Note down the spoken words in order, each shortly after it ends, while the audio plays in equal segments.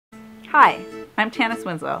Hi, I'm Tanis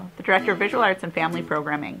Winslow, the Director of Visual Arts and Family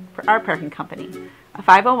Programming for Artpark & Company, a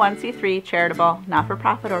 501c3 charitable,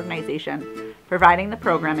 not-for-profit organization providing the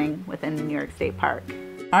programming within the New York State Park.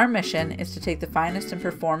 Our mission is to take the finest in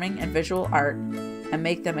performing and visual art and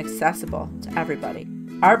make them accessible to everybody.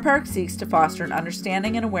 Artpark seeks to foster an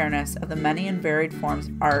understanding and awareness of the many and varied forms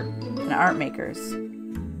of art and art makers.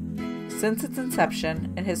 Since its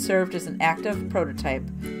inception, it has served as an active prototype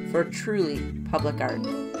for truly public art.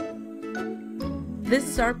 This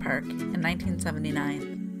is Artpark in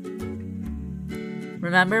 1979.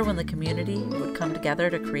 Remember when the community would come together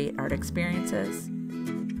to create art experiences?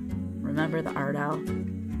 Remember the Art Owl?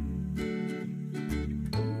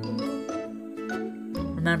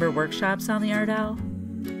 Remember workshops on the Art Owl?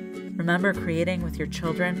 Remember creating with your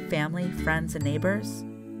children, family, friends, and neighbors?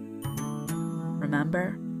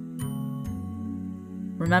 Remember?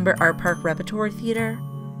 Remember Artpark Repertory Theater?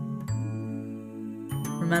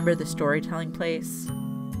 Remember the storytelling place?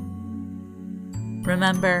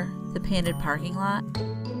 Remember the painted parking lot?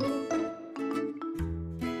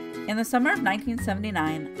 In the summer of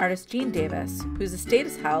 1979, artist Gene Davis, whose estate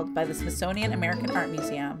is held by the Smithsonian American Art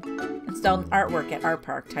Museum, installed an artwork at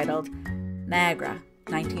Artpark titled Niagara,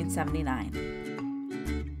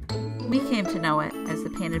 1979. We came to know it as the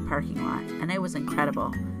painted parking lot, and it was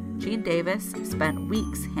incredible. Gene Davis spent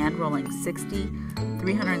weeks hand-rolling 60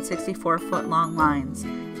 364-foot-long lines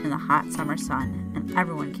in the hot summer sun, and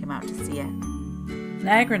everyone came out to see it.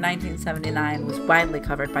 Niagara 1979 was widely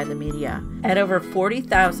covered by the media. At over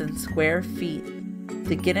 40,000 square feet,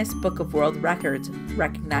 the Guinness Book of World Records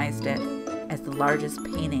recognized it as the largest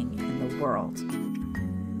painting in the world.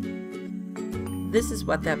 This is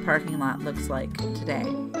what that parking lot looks like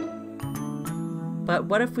today. But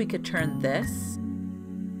what if we could turn this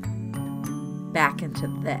back into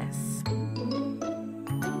this?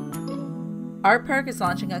 Artpark is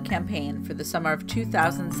launching a campaign for the summer of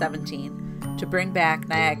 2017 to bring back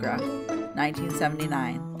Niagara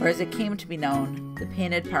 1979, or as it came to be known, the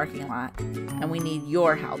painted parking lot, and we need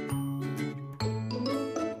your help.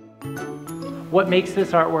 What makes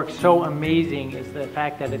this artwork so amazing is the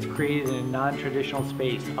fact that it's created in a non-traditional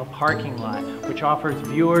space, a parking lot, which offers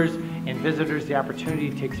viewers and visitors the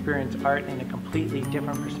opportunity to experience art in a completely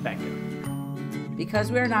different perspective.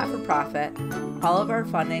 Because we are not-for-profit, all of our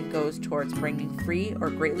funding goes towards bringing free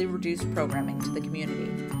or greatly reduced programming to the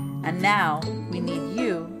community. And now, we need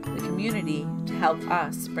you, the community, to help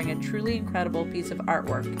us bring a truly incredible piece of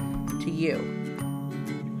artwork to you.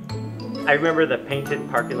 I remember the painted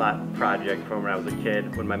parking lot project from when I was a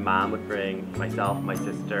kid, when my mom would bring myself, my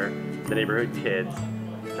sister, the neighborhood kids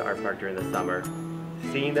to Artpark during the summer.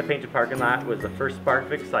 Seeing the painted parking lot was the first spark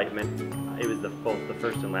of excitement. It was both the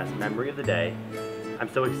first and last memory of the day.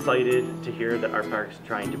 I'm so excited to hear that Artpark's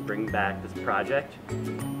trying to bring back this project.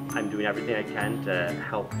 I'm doing everything I can to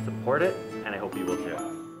help support it, and I hope you will